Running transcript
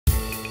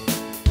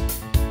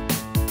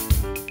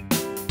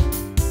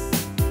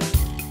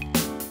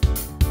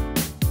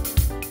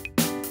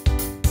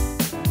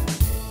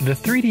The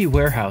 3D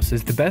Warehouse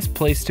is the best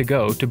place to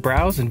go to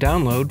browse and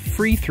download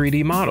free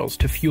 3D models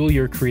to fuel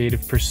your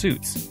creative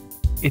pursuits.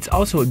 It's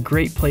also a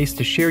great place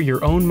to share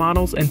your own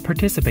models and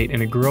participate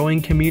in a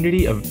growing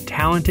community of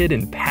talented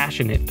and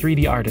passionate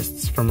 3D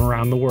artists from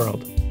around the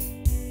world.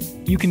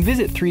 You can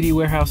visit 3D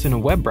Warehouse in a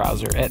web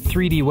browser at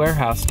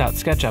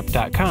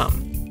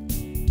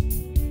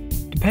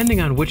 3dwarehouse.sketchup.com.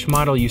 Depending on which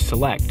model you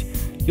select,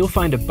 you'll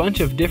find a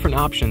bunch of different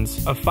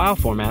options of file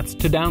formats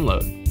to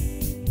download.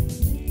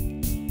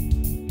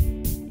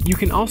 You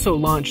can also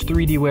launch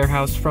 3D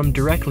Warehouse from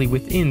directly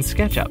within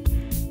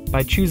SketchUp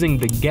by choosing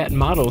the Get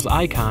Models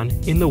icon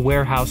in the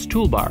Warehouse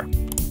toolbar.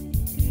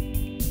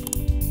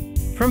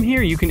 From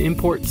here, you can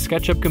import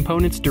SketchUp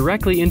components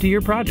directly into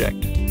your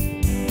project.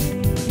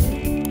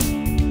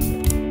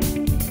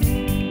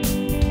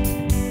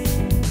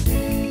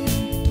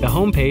 The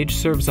homepage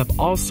serves up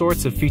all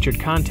sorts of featured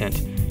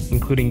content,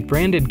 including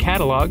branded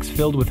catalogs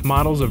filled with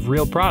models of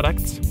real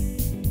products,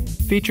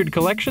 featured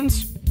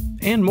collections,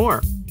 and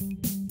more.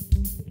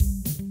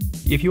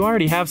 If you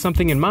already have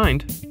something in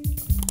mind,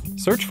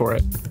 search for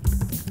it.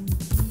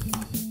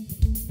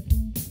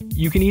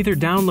 You can either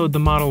download the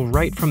model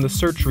right from the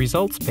search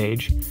results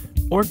page,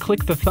 or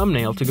click the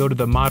thumbnail to go to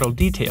the model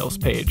details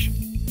page.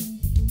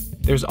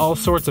 There's all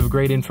sorts of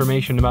great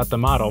information about the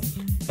model,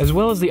 as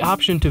well as the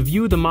option to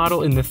view the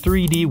model in the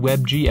 3D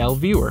WebGL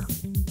viewer.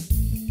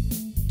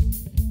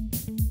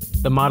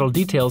 The model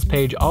details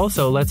page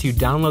also lets you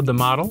download the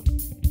model,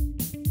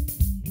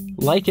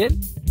 like it,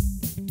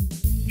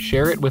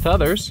 share it with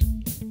others,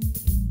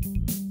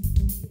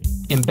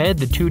 embed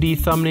the 2D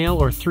thumbnail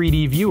or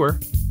 3D viewer,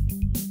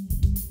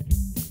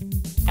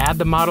 add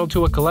the model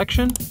to a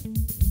collection,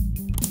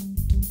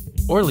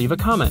 or leave a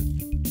comment.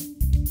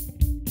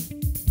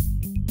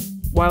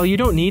 While you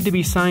don't need to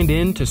be signed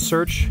in to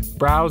search,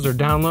 browse, or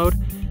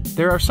download,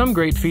 there are some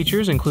great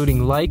features,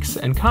 including likes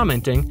and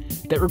commenting,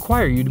 that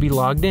require you to be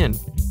logged in.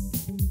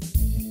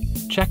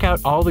 Check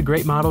out all the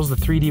great models the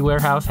 3D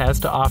Warehouse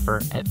has to offer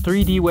at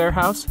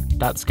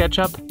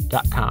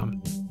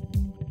 3dwarehouse.sketchup.com.